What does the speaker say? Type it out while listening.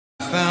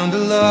found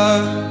a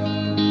love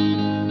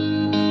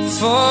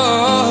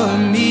for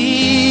me.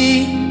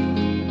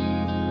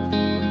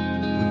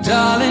 Well,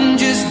 darling,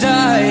 just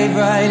dive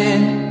right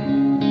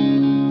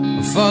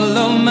in,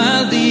 follow my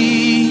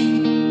lead.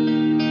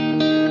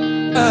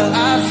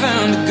 I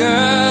found a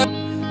girl,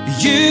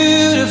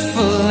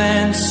 beautiful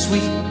and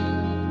sweet.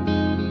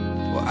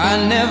 Well, I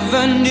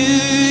never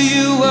knew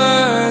you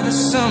were the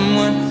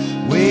someone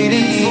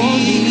waiting for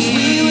me. 'Cause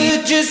we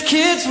were just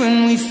kids when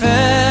we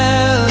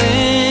fell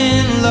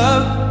in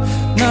love,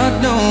 not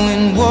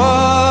knowing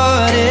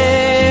what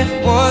it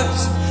was.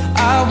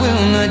 I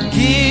will not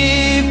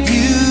give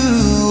you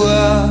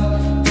up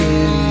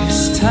this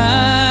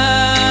time,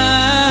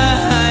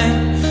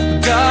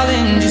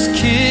 darling, just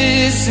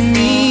kiss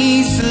me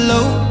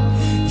slow.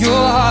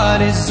 Your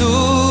heart is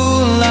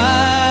all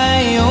I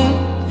own,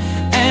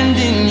 and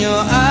in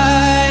your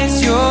eyes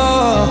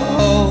you're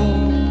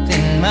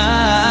holding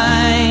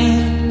mine.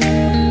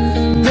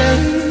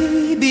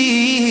 Baby,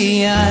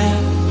 I'm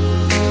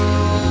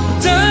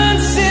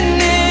dancing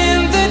in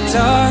the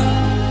dark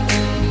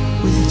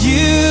with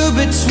you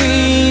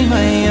between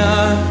my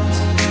arms,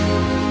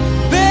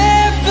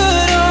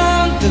 barefoot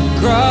on the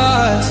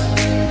grass.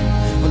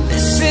 We're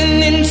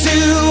listening to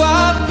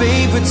our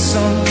favorite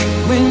song.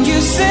 When you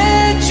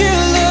said you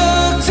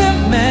looked a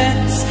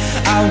mess,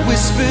 I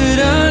whispered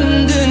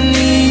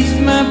underneath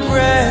my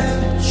breath,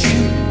 but you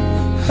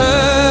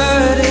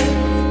heard it.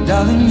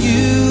 Darling,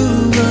 you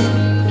look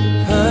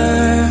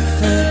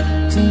perfect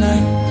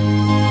tonight.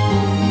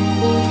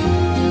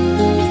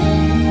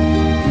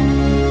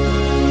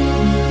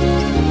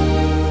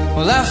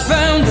 Well, I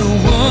found a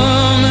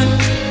woman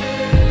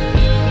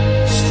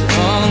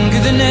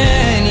stronger than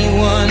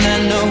anyone I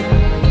know.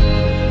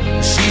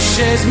 She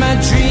shares my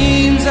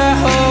dreams. I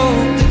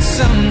hope that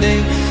someday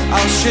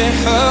I'll share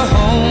her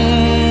home.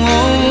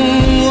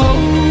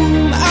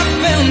 I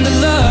found a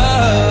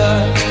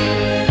love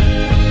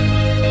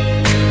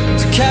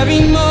to carry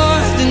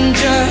more than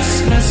just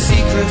my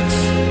secrets,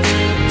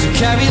 to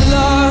carry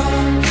love,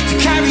 to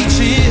carry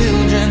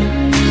children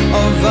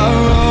of our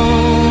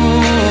own.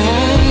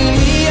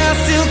 We are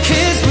still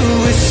kids, but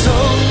we're so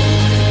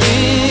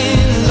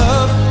in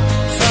love,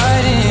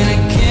 fighting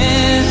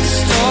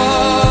against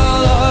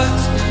all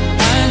odds.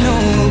 I know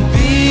we'll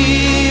be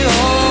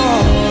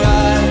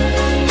alright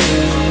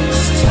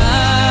this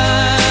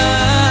time.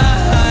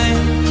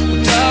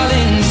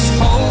 Darling, just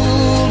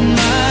hold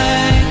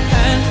my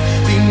hand,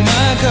 be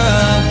my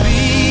girl,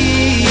 be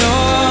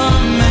your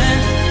man.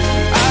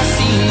 I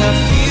see my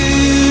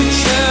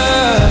future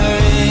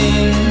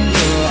in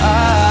your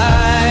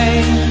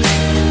eyes.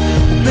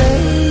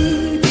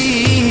 Baby,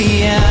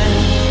 I'm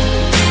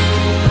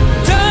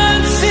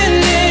dancing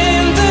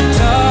in the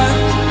dark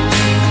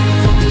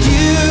with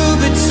you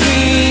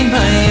between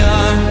my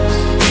arms,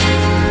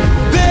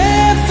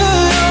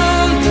 barefoot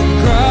on the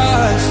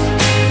grass,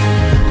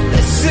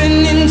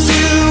 listening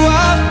to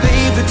our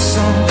favorite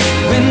song.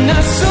 When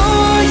I saw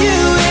you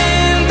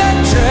in that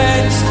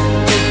dress,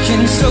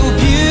 looking so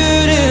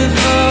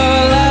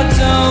beautiful, I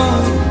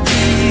don't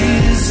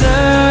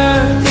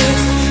deserve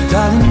this.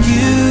 Darling,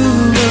 you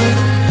look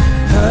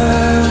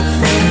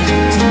perfect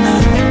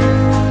tonight.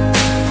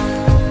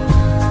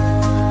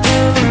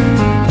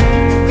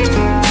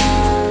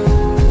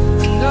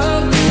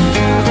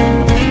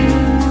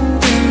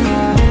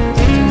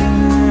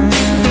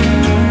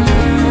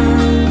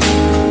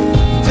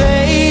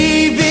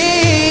 Baby,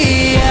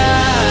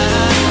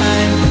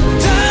 I'm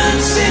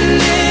dancing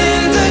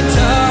in the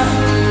dark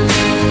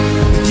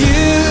with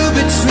you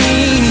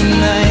between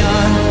my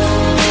arms,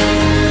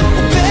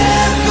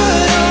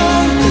 barefoot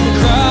on the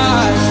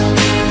grass,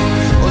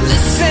 or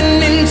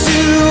listening to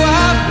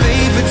our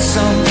favorite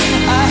song.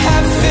 I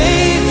have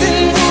faith in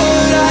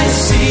what I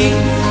see.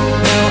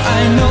 Now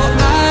I know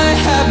I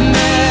have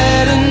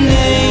met an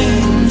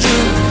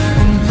angel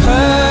in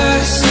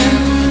person,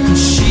 and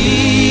she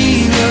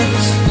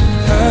looks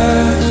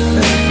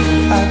perfect.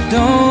 I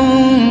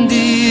don't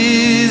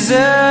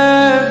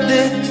deserve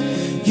this.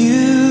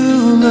 You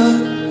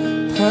look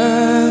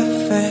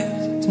perfect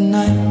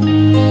tonight.